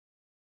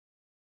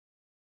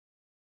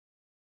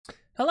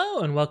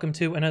Hello and welcome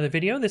to another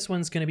video. This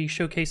one's going to be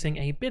showcasing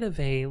a bit of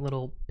a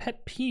little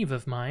pet peeve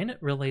of mine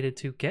related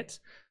to Git.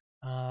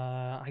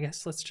 I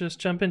guess let's just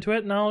jump into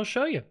it and I'll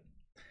show you.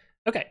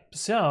 Okay,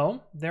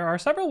 so there are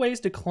several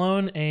ways to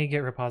clone a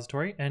Git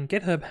repository, and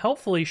GitHub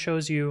helpfully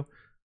shows you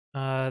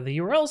the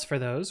URLs for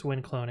those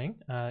when cloning,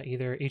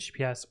 either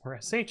HTTPS or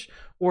SSH,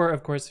 or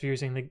of course if you're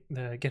using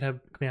the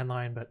GitHub command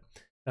line, but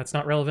that's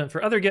not relevant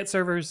for other Git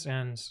servers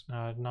and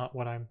not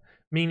what I'm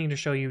meaning to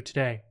show you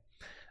today.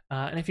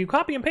 And if you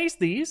copy and paste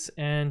these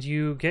and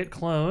you git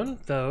clone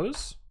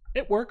those,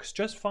 it works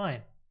just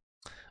fine.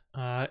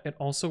 It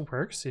also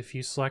works if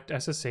you select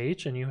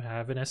SSH and you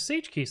have an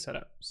SSH key set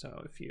up.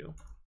 So if you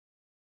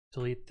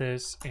delete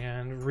this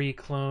and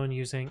reclone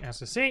using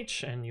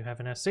SSH and you have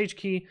an SSH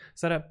key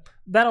set up,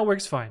 that all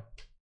works fine.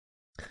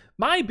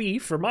 My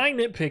beef, or my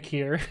nitpick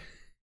here,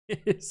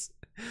 is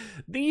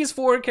these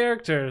 4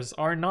 characters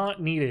are not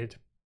needed.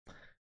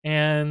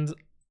 And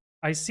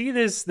I see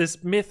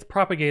this myth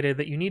propagated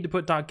that you need to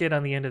put .git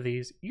on the end of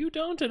these. You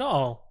don't at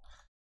all.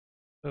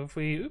 So if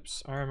we,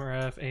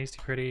 rmrf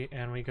ast-pretty,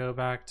 and we go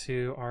back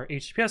to our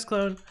HTTPS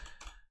clone,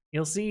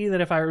 you'll see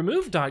that if I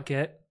remove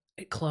 .git,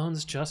 it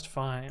clones just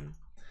fine.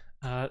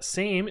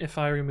 Same if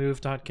I remove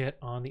 .git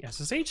on the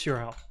SSH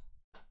URL.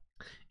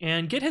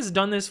 And Git has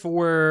done this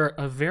for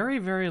a very,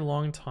 very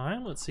long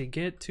time. Let's see,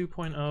 Git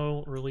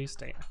 2.0 release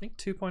date. I think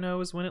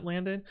 2.0 is when it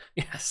landed.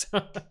 Yes,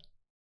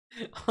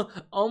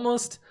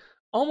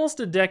 almost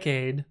a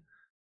decade.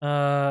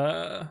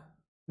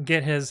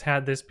 Git has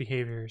had this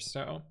behavior,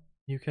 so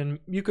you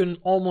can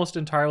almost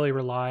entirely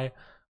rely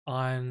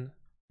on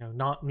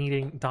not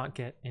needing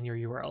 .git in your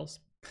URLs,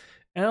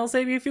 and it'll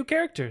save you a few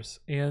characters.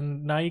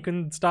 And now you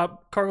can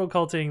stop cargo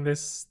culting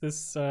this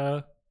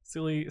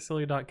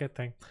silly .git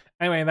thing.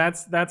 Anyway,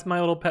 that's my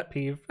little pet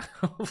peeve.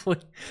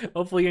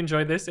 Hopefully you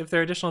enjoyed this. If there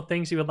are additional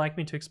things you would like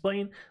me to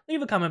explain,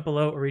 leave a comment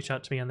below or reach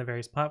out to me on the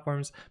various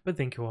platforms. But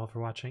thank you all for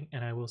watching,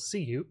 and I will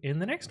see you in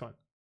the next one.